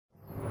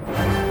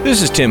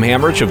This is Tim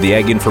Hamrich of the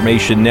Ag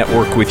Information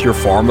Network with your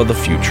Farm of the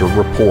Future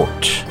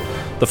report.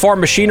 The farm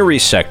machinery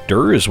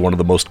sector is one of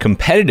the most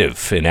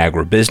competitive in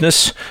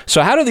agribusiness.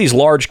 So how do these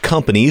large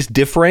companies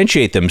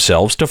differentiate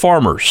themselves to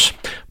farmers?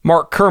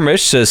 Mark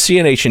Kermish says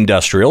CNH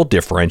Industrial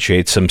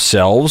differentiates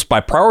themselves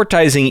by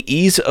prioritizing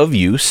ease of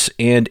use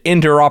and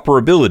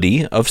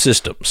interoperability of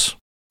systems.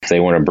 If they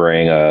want to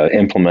bring an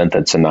implement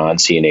that's a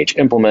non-CNH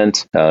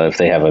implement, if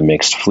they have a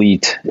mixed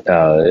fleet,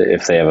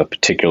 if they have a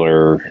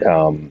particular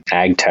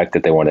ag tech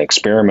that they want to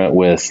experiment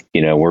with,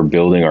 we're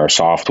building our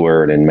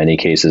software, and in many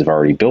cases have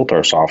already built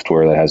our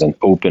software that has an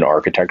open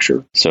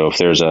architecture. So if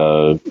there's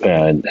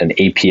an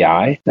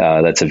API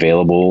that's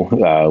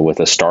available with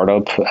a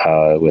startup,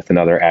 with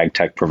another ag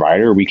tech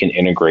provider, we can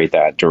integrate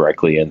that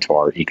directly into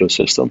our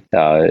ecosystem.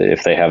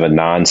 If they have a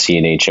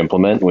non-CNH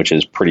implement, which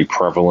is pretty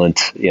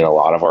prevalent in a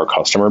lot of our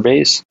customer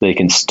base, they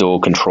can still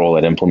control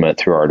that implement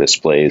through our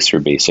displays through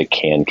basic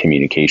CAN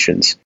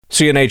communications.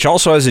 CNH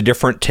also has a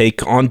different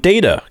take on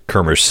data,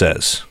 Kermish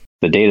says.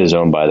 The data is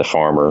owned by the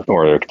farmer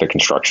or the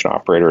construction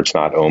operator. It's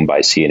not owned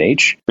by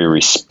CNH. We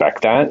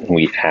respect that.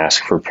 We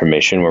ask for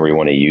permission where we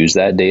want to use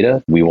that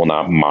data. We will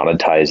not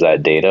monetize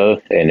that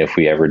data. And if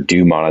we ever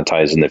do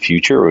monetize in the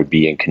future, it would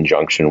be in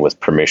conjunction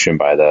with permission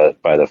by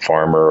the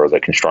farmer or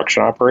the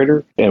construction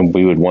operator. And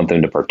we would want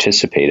them to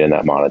participate in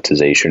that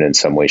monetization in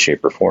some way,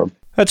 shape, or form.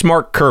 That's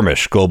Mark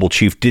Kermish, Global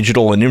Chief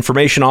Digital and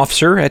Information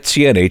Officer at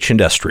CNH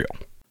Industrial.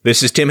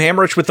 This is Tim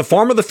Hamrich with the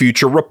Farm of the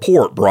Future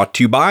report, brought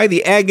to you by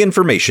the Ag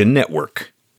Information Network.